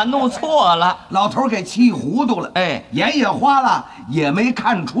好嘛，弄错了。老头给气糊涂了。哎，眼也花了，也没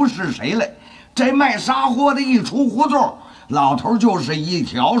看出是谁来。这卖砂锅的一出胡同，老头就是一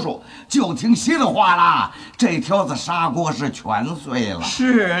笤帚，就听稀里哗啦，这挑子砂锅是全碎了。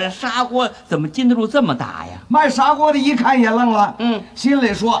是，砂锅怎么禁得住这么大呀？卖砂锅的一看也愣了，心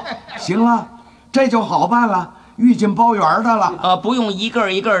里说：行了，这就好办了，遇见包圆的了。不用一个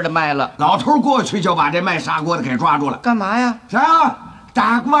一个的卖了。老头过去就把这卖砂锅的给抓住了。干嘛呀？啥？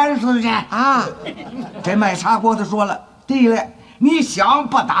打官司去啊！这卖砂锅的说了：对了，你想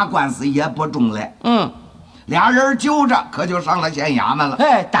不打官司也不中了。俩人揪着，可就上了县衙门了。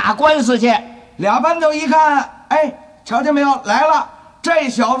哎，打官司去。俩班头一看，哎，瞧见没有？来了，这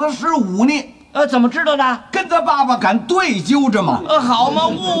小子是忤逆，怎么知道的？跟他爸爸敢对揪着吗？好嘛，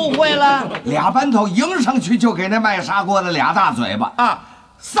误会了。俩班头迎上去就给那卖砂锅的俩大嘴巴啊！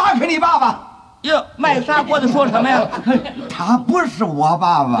撒开你爸爸！哟，卖砂锅的说什么呀？他不是我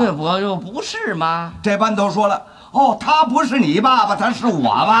爸爸。对，我又不是吗？这班头说了，哦，他不是你爸爸，他是我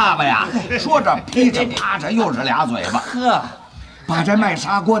爸爸呀！说着噼里啪嚓又是俩嘴巴，呵，把这卖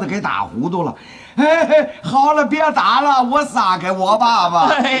砂锅的给打糊涂了。好了，别打了，我撒开我爸爸。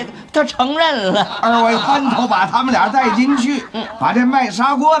他承认了。二位班头把他们俩带进去，把这卖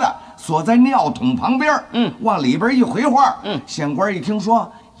砂锅的锁在尿桶旁边，往里边一回话，县官一听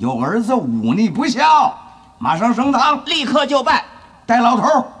说有儿子忤逆不孝，马上升堂，立刻就办。带老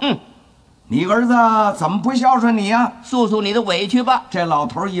头，你儿子怎么不孝顺你呀？诉诉你的委屈吧。这老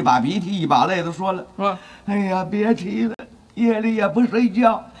头一把鼻涕一把泪的说了，哎呀，别提了，夜里也不睡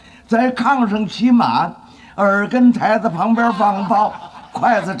觉，在炕上骑马，耳根台子旁边放炮，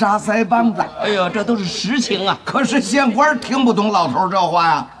筷子扎腮帮子。哎呦，这都是实情啊！可是县官听不懂老头这话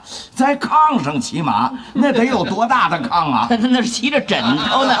呀，在炕上骑马，那得有多大的炕啊？那是骑着枕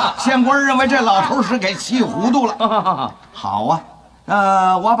头呢。县官认为这老头是给气糊涂了。好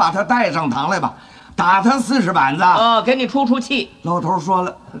啊，我把他带上堂来吧，打他40板子。给你出出气。老头说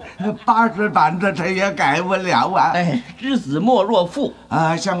了，80板子这也改不了啊。知子莫若父。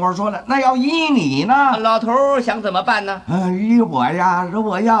县官说了，那要依你呢？老头想怎么办呢？依我呀，说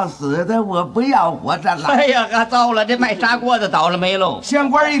我要死的，我不要活着了。哎呀，糟了，这卖砂锅的倒了霉喽。县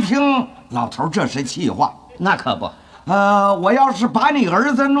官一听，老头这是气话。那可不。我要是把你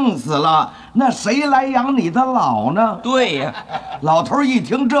儿子弄死了，那谁来养你的老呢？对呀。老头一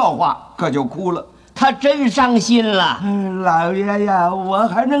听这话，可就哭了。他真伤心了。老爷呀，我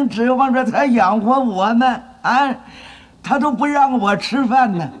还能指望着他养活我呢？他都不让我吃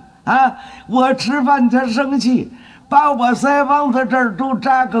饭呢。我吃饭他生气，把我腮帮子这儿都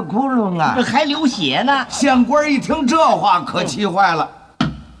扎个窟窿啊，这还流血呢。县官一听这话，可气坏了，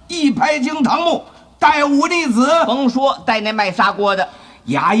一拍惊堂木，带忤逆子。甭说，带那卖砂锅的。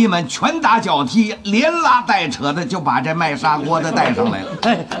衙役们拳打脚踢，连拉带扯的就把这卖砂锅的带上来了。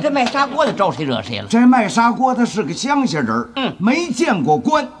这卖砂锅的招谁惹谁了？这卖砂锅的是个乡下人，没见过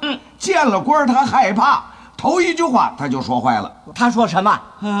官，见了官他害怕。头一句话他就说坏了。他说什么？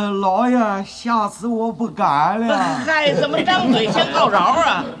老爷，下次我不敢了。嗨，怎么张嘴先告饶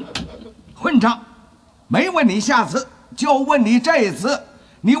啊？混账！没问你下次，就问你这次，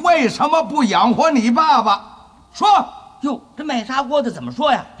你为什么不养活你爸爸？说。哟，这卖砂锅的怎么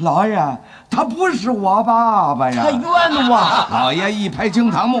说呀？老爷，他不是我爸爸呀，他冤枉！老爷一拍惊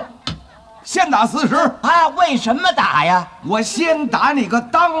堂木，先打40。为什么打呀？我先打你个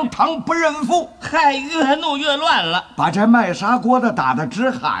当堂不认父！嗨，越怒越乱了，把这卖砂锅的打得直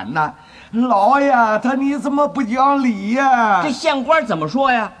喊呐！老爷，你怎么不讲理呀？这县官怎么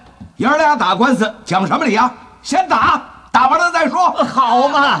说呀？爷儿俩打官司，讲什么理啊？先打！打完了再说。好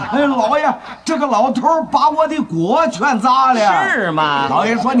嘛！老爷，这个老头把我的锅全砸了。是吗？老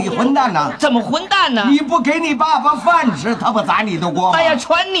爷说：“你混蛋呢？怎么混蛋呢？你不给你爸爸饭吃，他不砸你的锅吗？”哎呀，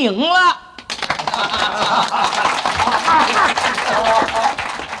全拧了。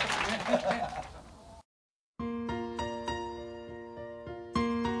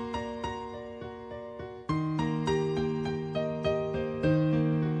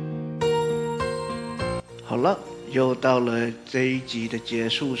好了。又到了这一集的结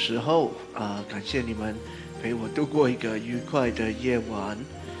束时候感谢你们陪我度过一个愉快的夜晚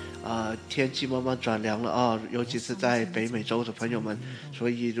天气慢慢转凉了尤其是在北美洲的朋友们，所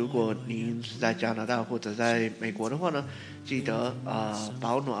以如果您是在加拿大或者在美国的话呢，记得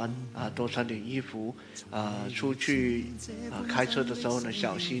保暖多穿点衣服出去开车的时候呢，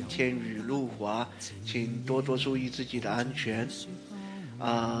小心天雨路滑，请多多注意自己的安全。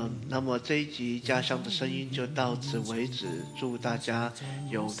那么这一集家乡的声音就到此为止，祝大家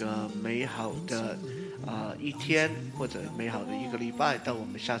有个美好的一天或者美好的一个礼拜，到我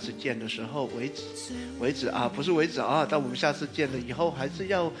们下次见的时候为止不是为止到我们下次见了以后，还是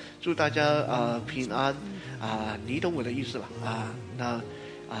要祝大家平安你懂我的意思了那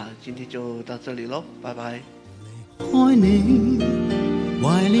今天就到这里咯，拜拜。爱你，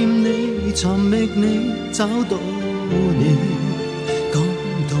怀念你，寻觅你，找到你，感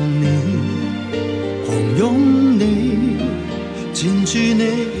动你，狂拥你，缠住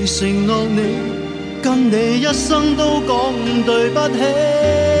你，承诺你，跟你一生都讲对不起。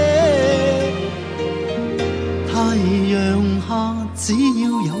太阳下只要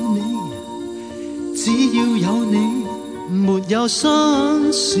有你，只要有你，没有新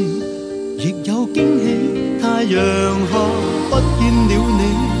事，亦有惊喜。太陽下不見了你，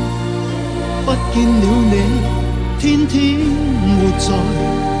不見了你，天天活在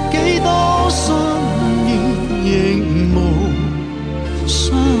幾多心意亦無生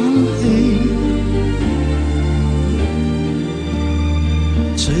氣，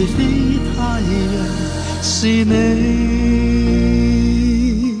除非太陽是你。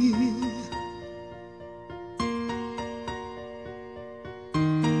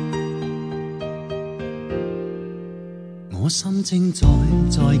我心正在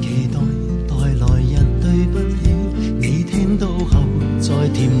期待，待來日對不起，你聽到後再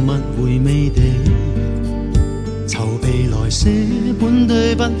甜蜜回味地籌備來寫本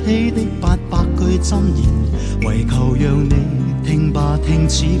對不起的800句箴言，為求讓你聽吧聽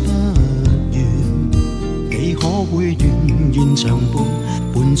似不願，你可會願長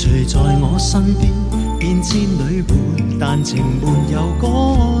伴隨在我身邊，變千里活，但情沒有改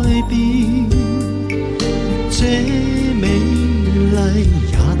變。這美麗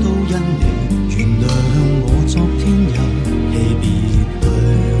也都因你原諒我昨天有氣別去，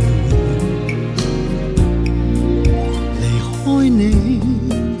離開你，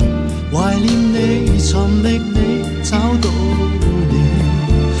懷念你，尋覓你，找到你，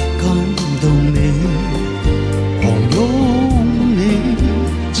感動你，狂擁你，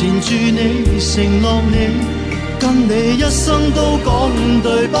纏住你，承諾你，跟你一生都講對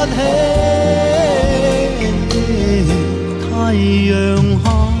不起。太陽下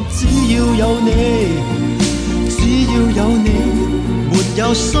只要有你，只要有你，沒有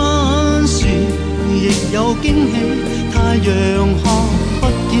新鮮亦有驚喜。太陽下不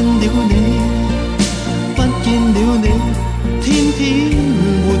見了你，不見了你，天天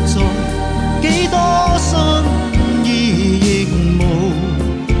活在幾多新意亦無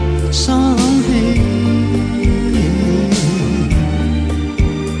生氣，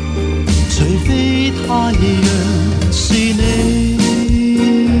除非太陽是你。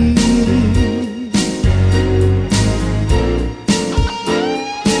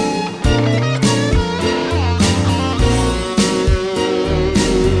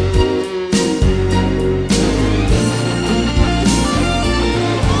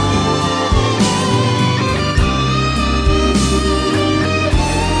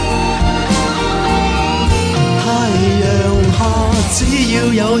只要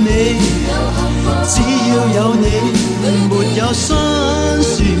有你，只要有你，沒有辛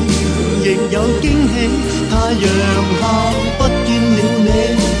酸，亦有驚喜。太陽下不見了你，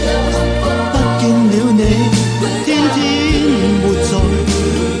不見了你，天天活在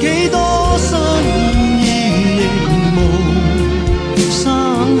幾多心意亦無生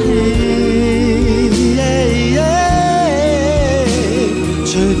氣，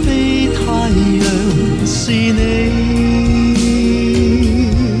除非太陽是你。